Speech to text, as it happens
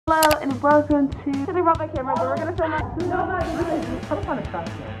Hello and welcome to Tik Tok my camera, but we're gonna film our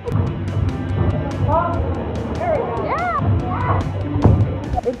yeah.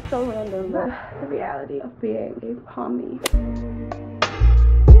 It's so random, but the reality of being a pommy.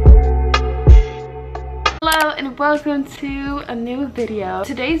 Hello and welcome to a new video.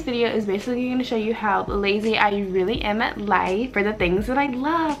 Today's video is basically going to show you how lazy I really am at life for the things that I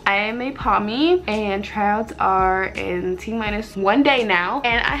love. I am a pommy and tryouts are in T-minus 1 day now,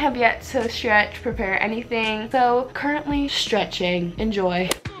 and I have yet to stretch, prepare anything. So currently stretching. Enjoy.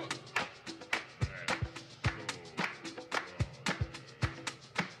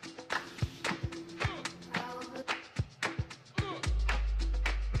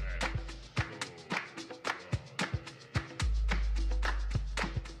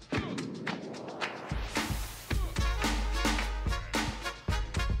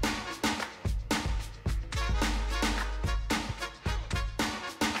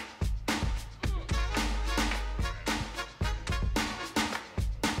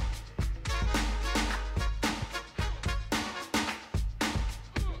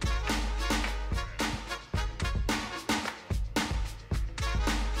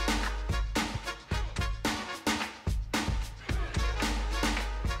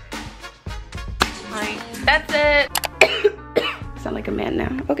 That's it. Sound like a man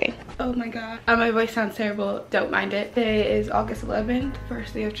now. Okay. Oh my god. My voice sounds terrible. Don't mind it. Today is August 11th,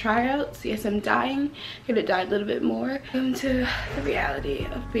 first day of tryouts. Yes, I'm dying. Could have died a little bit more. Welcome to the reality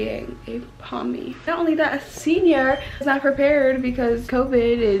of being a pommy. Not only that, a senior is not prepared because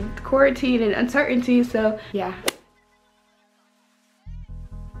COVID and quarantine and uncertainty. So yeah.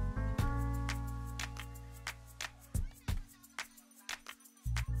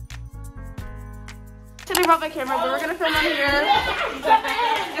 Should have brought my camera, but we're gonna film on here.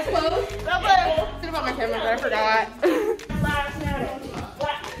 It's closed. Should have brought my camera, but I forgot.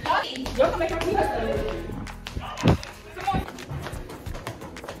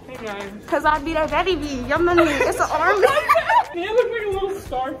 Cause I be that daddy bee. Your money. It's an army. You look like a little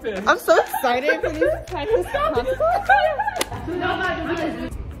starfish. I'm so excited for these practice concerts.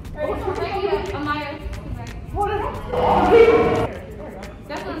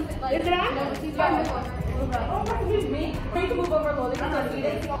 Is it on? No, she's right. Oh, excuse me. You can move over a little. I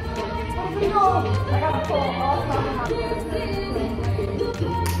got to pull all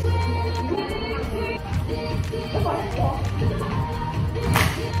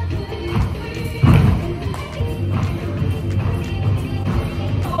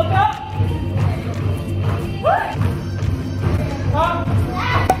look up. What?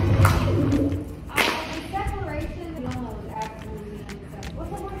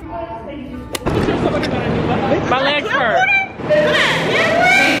 My legs hurt.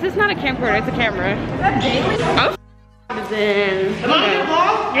 It's not a camcorder, it's a camera. Oh, Am I on a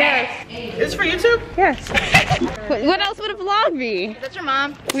vlog? yes. It's for YouTube? Yes. What else would a vlog be? That's your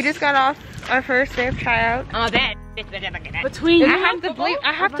mom. We just got off our first day of tryout. Oh, that. Between I have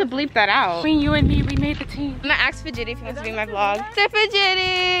to bleep that out. Between you and me, we made the team. I'm gonna ask Fidgety if he wants to be my vlog. Say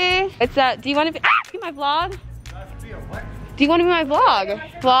Fidgety! It's do you want to be my vlog? Do you want to be my vlog?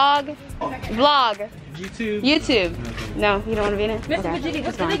 Vlog. YouTube. No, you don't want to be in it? Mr. Virginia,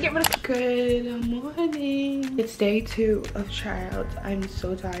 what's gonna get rid of? Good morning. It's day 2 of tryouts. I'm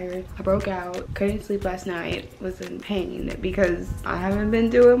so tired. I broke out. Couldn't sleep last night. Was in pain because I haven't been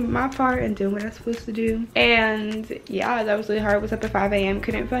doing my part and doing what I'm supposed to do. And yeah, that was really hard. I was up at 5 a.m.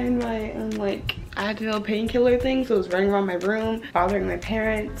 Couldn't find my I had to do a painkiller thing, so I was running around my room, bothering my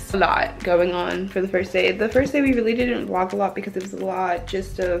parents. A lot going on for the first day. The first day we really didn't vlog a lot because it was a lot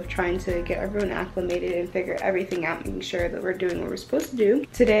just of trying to get everyone acclimated and figure everything out, making sure that we're doing what we're supposed to do.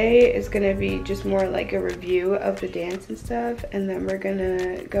 Today is gonna be just more like a review of the dance and stuff, and then we're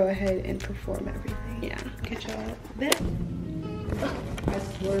gonna go ahead and perform everything. Yeah, catch y'all then. I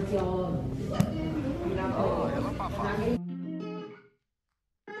swear to y'all.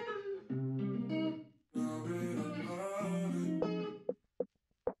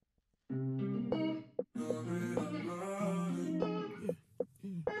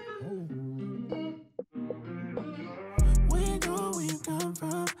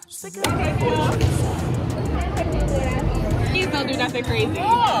 Please don't do nothing crazy.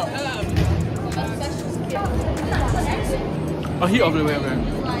 Oh, he over there,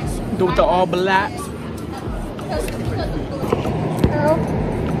 man. Do with the all black.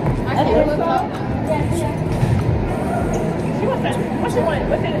 What's it?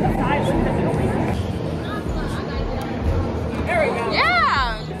 What's it inside? There we go. Yeah.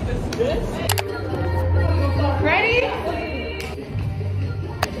 Ready?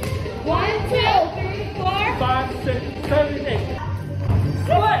 1, 2, 3, 4, 5, 6, 7, 8.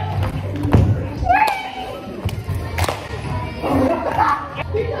 What?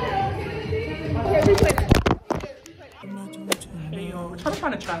 trying to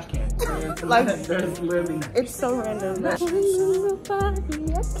find a trash can. Like, there's literally nothing. it's so random.